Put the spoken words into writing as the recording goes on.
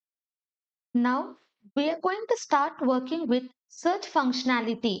Now we are going to start working with search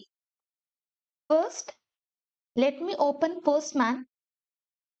functionality. First, let me open Postman.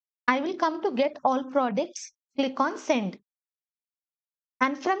 I will come to get all products, click on send.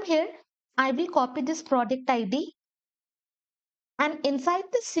 And from here, I will copy this product ID, and inside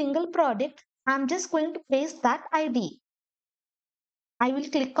this single product, I'm just going to paste that ID. I will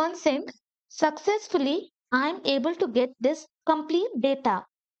click on send. Successfully, I am able to get this complete data.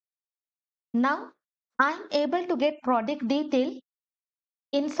 Now, I am able to get product detail.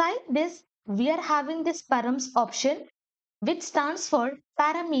 Inside this, we are having this params option, which stands for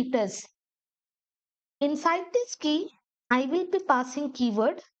parameters. Inside this key, I will be passing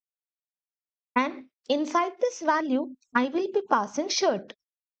keyword, and inside this value, I will be passing shirt.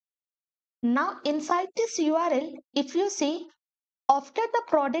 Now inside this URL, if you see, after the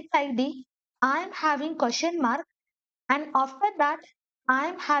product ID, I am having question mark, and after that, I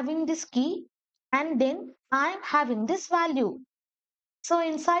am having this key, and then I am having this value. So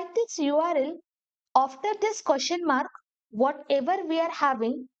inside this URL, after this question mark, whatever we are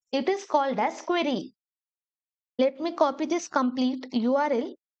having, it is called as query. Let me copy this complete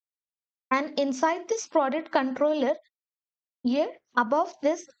URL, and inside this product controller, here above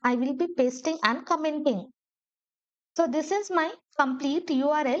this, I will be pasting and commenting. So this is my complete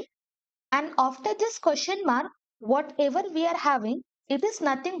URL, and after this question mark, whatever we are having, it is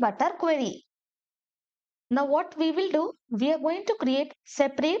nothing but our query. Now what we will do, we are going to create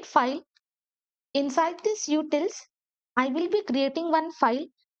separate file. Inside this utils, I will be creating one file,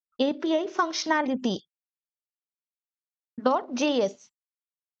 API functionality.js.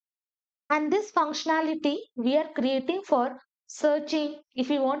 And this functionality we are creating for searching, if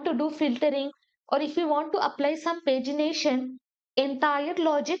you want to do filtering, or if you want to apply some pagination, entire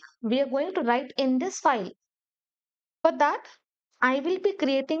logic we are going to write in this file. For that, I will be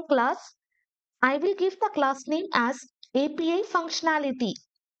creating class. I will give the class name as API functionality.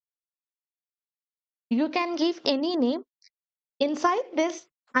 You can give any name. Inside this,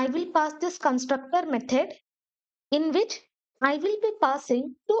 I will pass this constructor method, in which I will be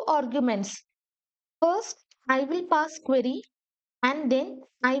passing two arguments. First, I will pass query, and then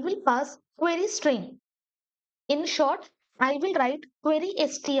I will pass query string. In short, I will write query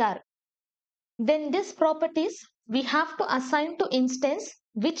str. Then this properties we have to assign to instance,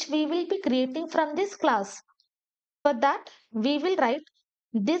 which we will be creating from this class. For that, we will write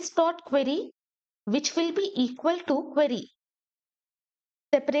this dot query, which will be equal to query,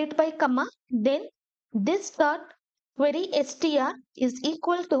 separate by comma. Then this dot query str is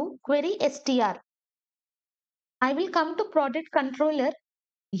equal to query str. I will come to product controller.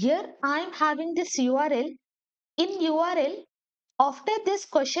 Here I am having this URL. In URL, after this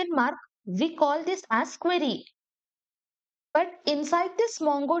question mark, we call this as query. But inside this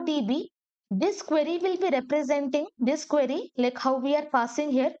MongoDB, this query will be representing this query, like how we are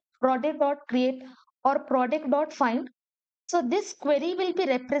passing here product.create or product.find. So this query will be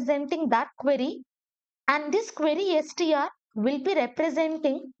representing that query, and this query str will be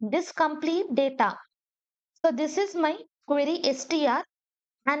representing this complete data. So this is my query str,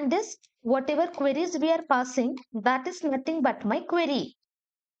 and this whatever queries we are passing, that is nothing but my query.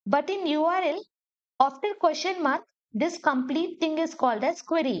 But in URL, after question mark, this complete thing is called as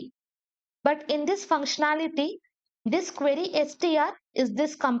query. But in this functionality, this query str is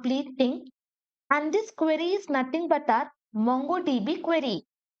this complete thing, and this query is nothing but our MongoDB query.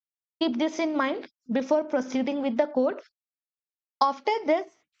 Keep this in mind before proceeding with the code. After this,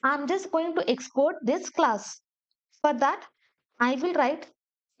 I'm just going to export this class. For that, I will write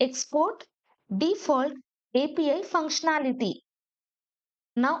export default API functionality.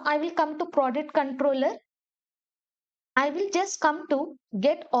 Now I will come to product controller. I will just come to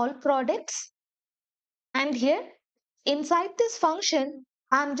get all products, and here inside this function,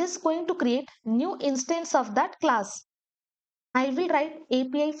 I'm just going to create new instance of that class. I will write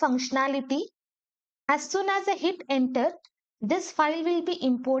API functionality. As soon as I hit enter, this file will be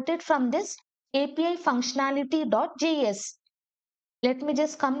imported from this API functionality.js. Let me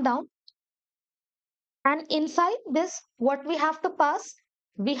just come down, and inside this, what we have to pass?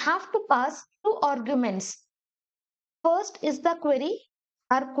 We have to pass two arguments. First is the query.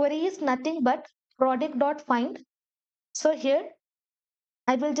 Our query is nothing but product.find. So here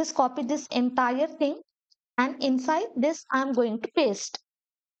I will just copy this entire thing, and inside this I am going to paste.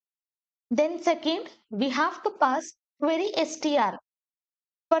 Then second, we have to pass query str.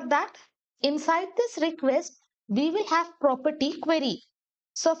 For that, inside this request, we will have property query.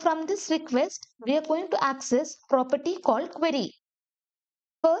 So from this request, we are going to access property called query.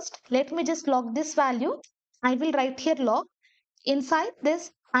 First, let me just log this value. I will write here log. Inside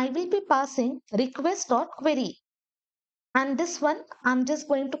this, I will be passing request.query. And this one, I'm just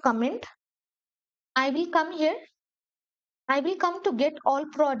going to comment. I will come here. I will come to get all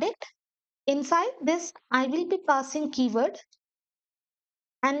product. Inside this, I will be passing keyword.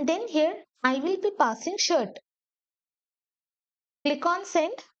 And then here, I will be passing shirt. Click on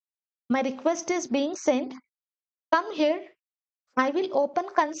send. My request is being sent. Come here. I will open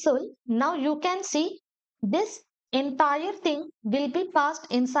console. Now you can see this entire thing will be passed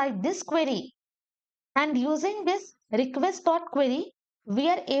inside this query. And using this request.query, we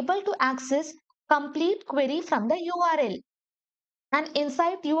are able to access complete query from the URL. And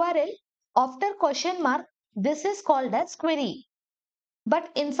inside URL, after question mark, this is called as query. But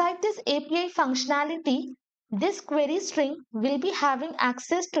inside this API functionality, this query string will be having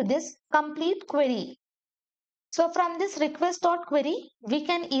access to this complete query. So from this request.query, we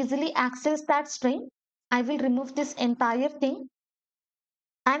can easily access that string. I will remove this entire thing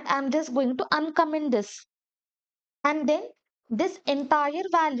and I'm just going to uncomment this. And then this entire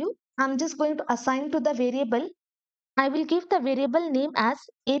value, I'm just going to assign to the variable. I will give the variable name as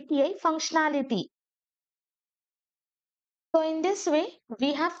API functionality. So in this way,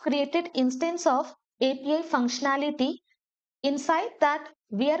 we have created instance of API functionality. Inside that,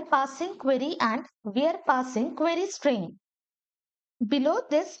 we are passing query and we are passing query string. Below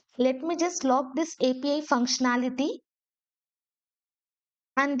this, let me just log this API functionality.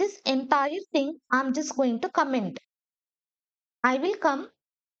 And this entire thing, I'm just going to comment. I will come,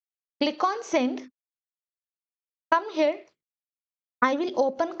 click on send, come here. I will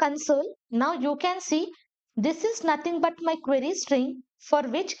open console. Now you can see this is nothing but my query string for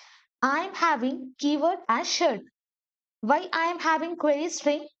which I am having keyword as shirt. Why I am having query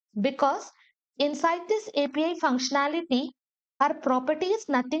string? Because inside this API functionality, our property is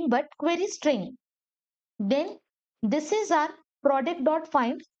nothing but query string. Then this is our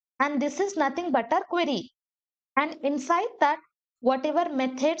product.find and this is nothing but our query. And inside that, whatever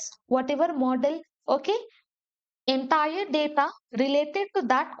methods, whatever model, okay, entire data related to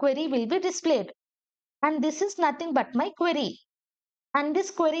that query will be displayed. And this is nothing but my query. And this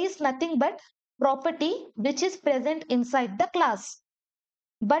query is nothing but property which is present inside the class.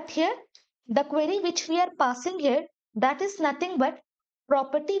 But here, the query which we are passing here, that is nothing but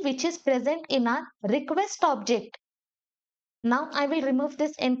property which is present in our request object. Now I will remove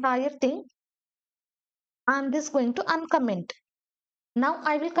this entire thing. I am just going to uncomment. Now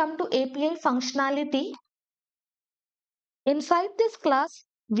I will come to API functionality. Inside this class,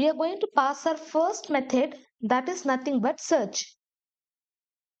 we are going to pass our first method that is nothing but search.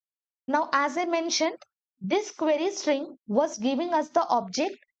 Now as I mentioned, this query string was giving us the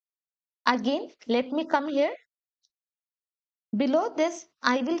object. Again, let me come here. Below this,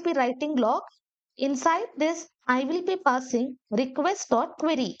 I will be writing log. Inside this, I will be passing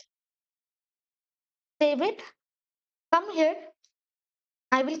request.query. Save it. Come here.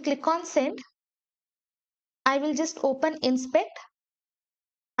 I will click on send. I will just open inspect.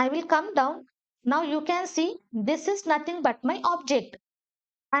 I will come down. Now you can see this is nothing but my object.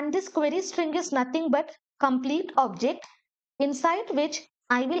 And this query string is nothing but complete object inside which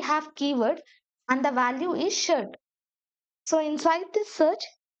I will have keyword and the value is shirt. So inside this search,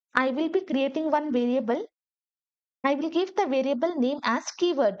 I will be creating one variable. I will give the variable name as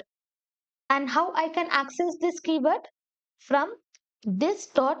keyword. And how I can access this keyword? From this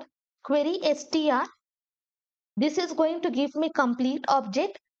dot query str. This is going to give me complete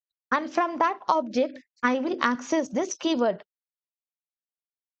object. And from that object, I will access this keyword.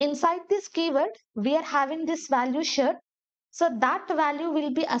 Inside this keyword, we are having this value shirt. So that value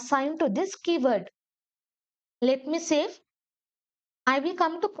will be assigned to this keyword. Let me save. I will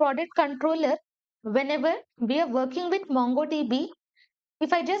come to product controller. Whenever we are working with MongoDB,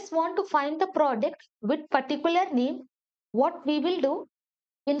 if I just want to find the product with particular name, what we will do,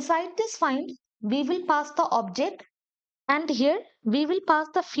 inside this find, we will pass the object and here we will pass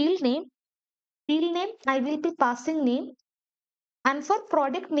the field name. Field name, I will be passing name. And for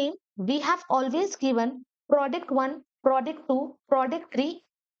product name, we have always given product 1, product 2, product 3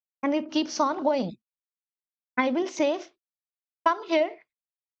 and it keeps on going. I will save. Come here.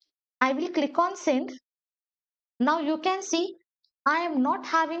 I will click on send. Now you can see I am not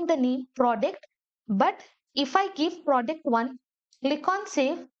having the name product, but if I give product 1, click on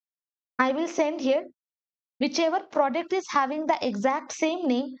save, I will send here. Whichever product is having the exact same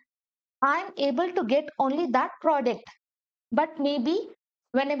name, I am able to get only that product. But maybe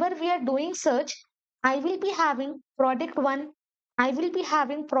whenever we are doing search, I will be having product 1, I will be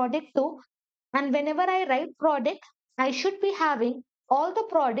having product 2, and whenever I write product, I should be having all the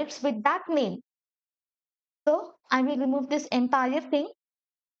products with that name. So I will remove this entire thing.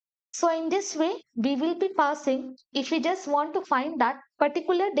 So in this way, we will be passing if we just want to find that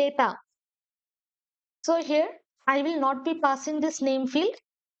particular data. So here, I will not be passing this name field.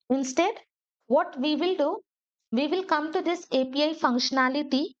 Instead, what we will do, we will come to this API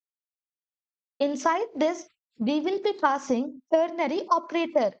functionality. Inside this, we will be passing ternary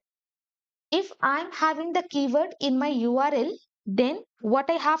operator. If I'm having the keyword in my URL, then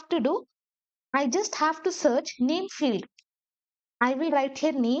what I have to do, I just have to search name field. I will write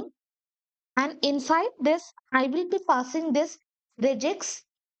here name, and inside this, I will be passing this regex.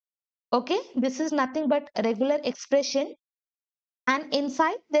 Okay, this is nothing but regular expression. And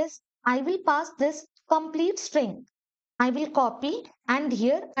inside this, I will pass this complete string. I will copy and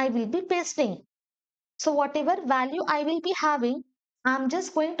here I will be pasting. So whatever value I will be having, I'm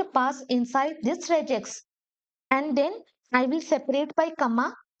just going to pass inside this regex. And then I will separate by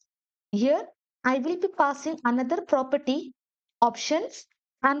comma. Here I will be passing another property, options.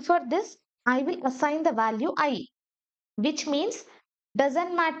 And for this, I will assign the value I, which means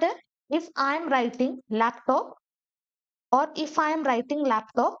doesn't matter if I am writing laptop or if I am writing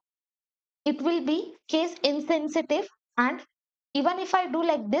laptop, it will be case insensitive, and even if I do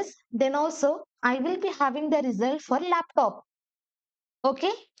like this, then also I will be having the result for laptop.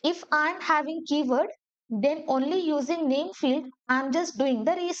 Okay, if I'm having keyword, then only using name field, I'm just doing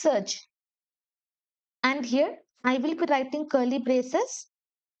the research. And here I will be writing curly braces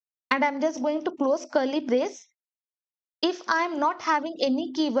and I'm just going to close curly brace. If I'm not having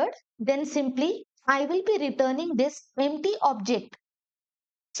any keyword, then simply I will be returning this empty object.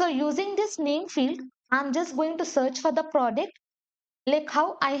 So using this name field, I'm just going to search for the product, like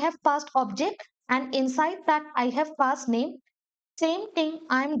how I have passed object and inside that I have passed name. Same thing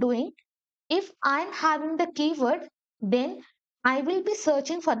I'm doing. If I'm having the keyword, then I will be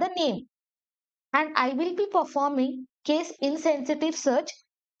searching for the name and I will be performing case insensitive search,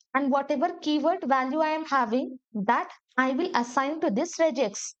 and whatever keyword value I am having, that I will assign to this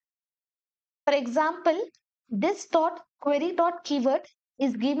regex. For example, this dot query dot keyword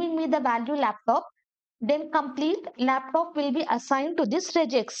is giving me the value laptop, then complete laptop will be assigned to this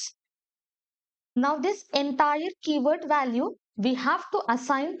regex. Now this entire keyword value we have to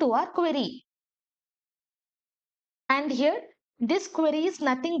assign to our query. And here this query is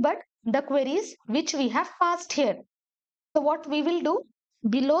nothing but the queries which we have passed here. So what we will do,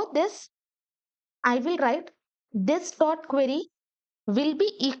 below this I will write this dot query will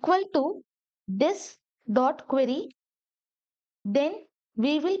be equal to this dot query. Then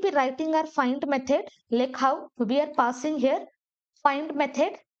we will be writing our find method, like how we are passing here find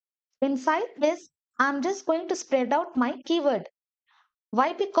method. Inside this, I'm just going to spread out my keyword.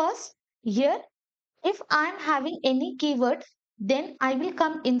 Why? Because here, if I'm having any keyword, then I will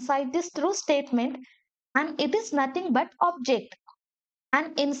come inside this through statement and it is nothing but object.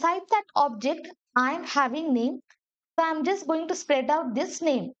 And inside that object, I'm having name. So I'm just going to spread out this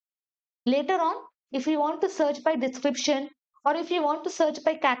name. Later on, if you want to search by description or if you want to search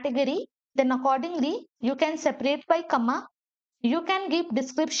by category, then accordingly, you can separate by comma. You can give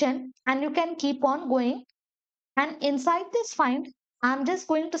description and you can keep on going. And inside this find, I'm just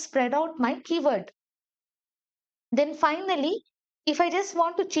going to spread out my keyword. Then finally, if I just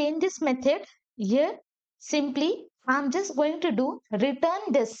want to change this method here, simply I'm just going to do return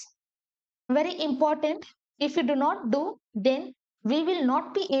this. Very important. If you do not do, then we will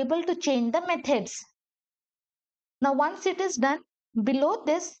not be able to change the methods. Now once it is done, below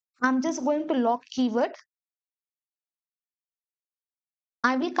this, I'm just going to lock keyword.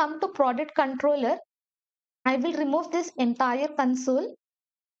 I will come to product controller. I will remove this entire console.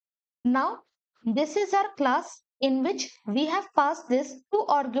 Now, this is our class in which we have passed this two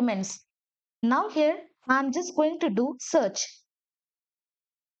arguments. Now here, I'm just going to do search.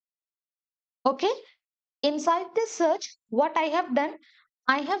 Okay, inside this search, what I have done,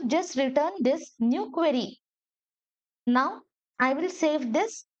 I have just returned this new query. Now, I will save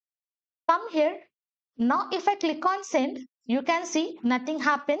this. Come here. Now, if I click on send, you can see nothing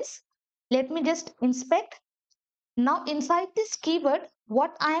happens. Let me just inspect. Now, inside this keyword,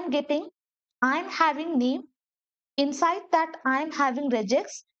 what I am getting, I am having name. Inside that, I am having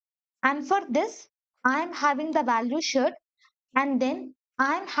regex. And for this, I am having the value shirt. And then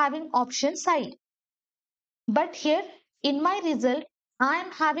I am having option side. But here in my result, I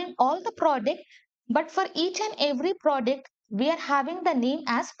am having all the product. But for each and every product, we are having the name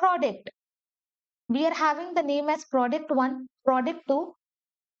as product. We are having the name as product 1, product 2.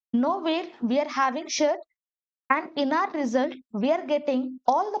 Nowhere we are having shirt, and in our result we are getting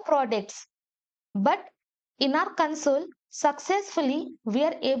all the products. But in our console, successfully we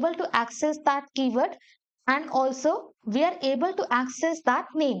are able to access that keyword and also we are able to access that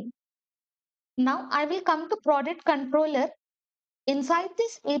name. Now I will come to product controller. Inside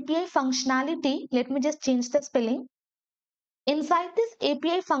this API functionality, let me just change the spelling. Inside this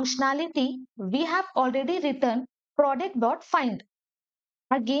API functionality, we have already written product.find.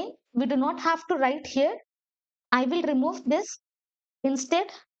 Again, we do not have to write here. I will remove this. Instead,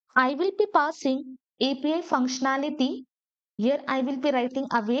 I will be passing API functionality. Here I will be writing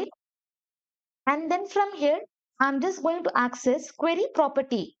await. And then from here, I'm just going to access query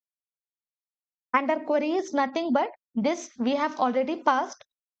property. And our query is nothing but this we have already passed.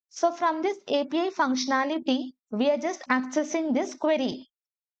 So from this API functionality, we are just accessing this query.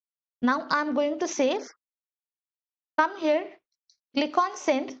 Now I'm going to save. Come here, click on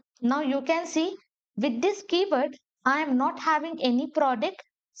send. Now you can see with this keyword, I am not having any product.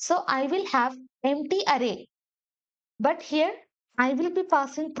 So I will have empty array. But here I will be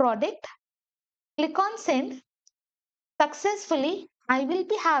passing product. Click on send. Successfully, I will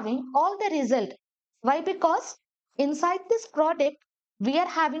be having all the result. Why? Because inside this product, we are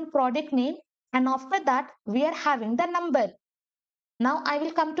having product name and after that, we are having the number. Now I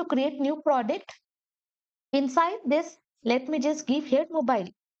will come to create new product. Inside this, let me just give here mobile.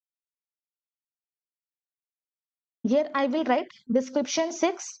 Here I will write description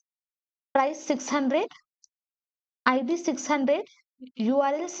 6, price 600, ID 600,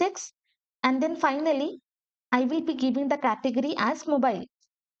 URL 6, and then finally, I will be giving the category as mobile.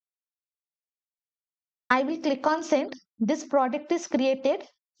 I will click on send. This product is created.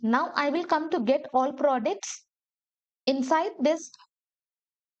 Now I will come to get all products. Inside this,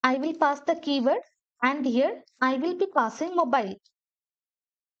 I will pass the keyword and here I will be passing mobile.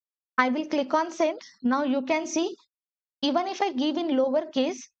 I will click on send. Now you can see even if I give in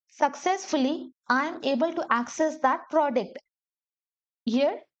lowercase, successfully I am able to access that product.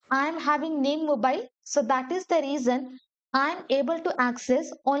 Here I am having name mobile. So that is the reason I am able to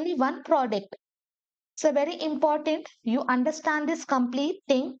access only one product. So very important you understand this complete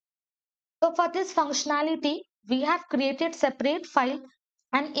thing. So for this functionality, we have created separate file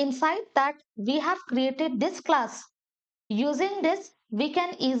and inside that we have created this class. Using this, we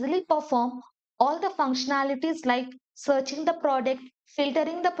can easily perform all the functionalities like searching the product,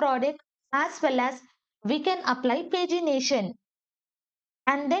 filtering the product, as well as we can apply pagination.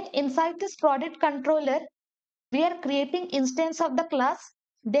 And then inside this product controller, we are creating instance of the class,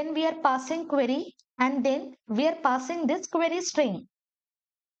 then we are passing query, and then we are passing this query string.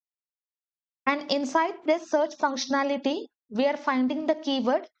 And inside this search functionality, we are finding the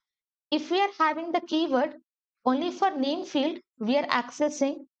keyword. If we are having the keyword only for name field, we are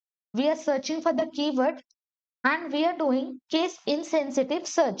accessing, we are searching for the keyword and we are doing case insensitive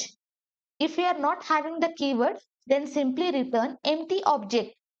search. If we are not having the keyword, then simply return empty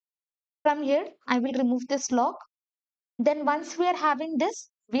object. From here, I will remove this lock. Then once we are having this,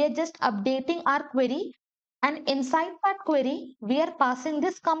 we are just updating our query and inside that query, we are passing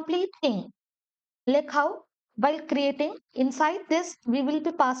this complete thing. Like how? While creating, inside this, we will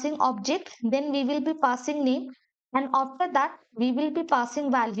be passing object, then we will be passing name, and after that, we will be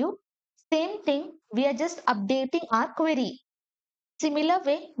passing value. Same thing, we are just updating our query. Similar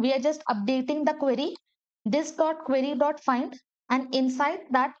way, we are just updating the query, this dot query dot find, and inside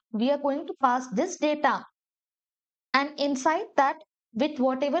that, we are going to pass this data. And inside that, with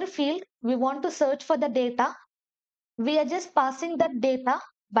whatever field we want to search for the data, we are just passing that data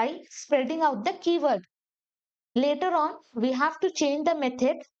by spreading out the keyword. Later on, we have to change the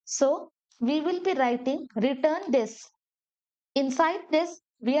method. So we will be writing return this. Inside this,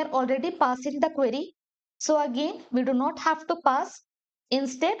 we are already passing the query. So again, we do not have to pass.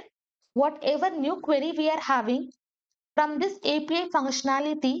 Instead, whatever new query we are having from this API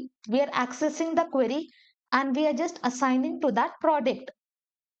functionality, we are accessing the query and we are just assigning to that product.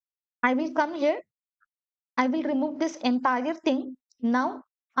 I will come here. I will remove this entire thing. Now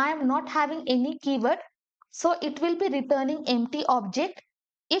I am not having any keyword. So it will be returning empty object.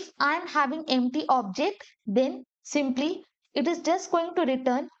 If I am having empty object, then simply it is just going to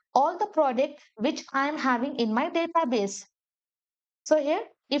return all the product which I am having in my database. So here,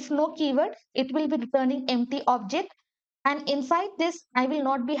 if no keyword, it will be returning empty object. And inside this, I will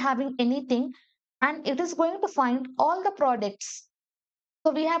not be having anything. And it is going to find all the products.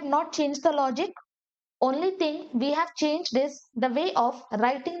 So we have not changed the logic. Only thing we have changed is the way of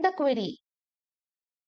writing the query.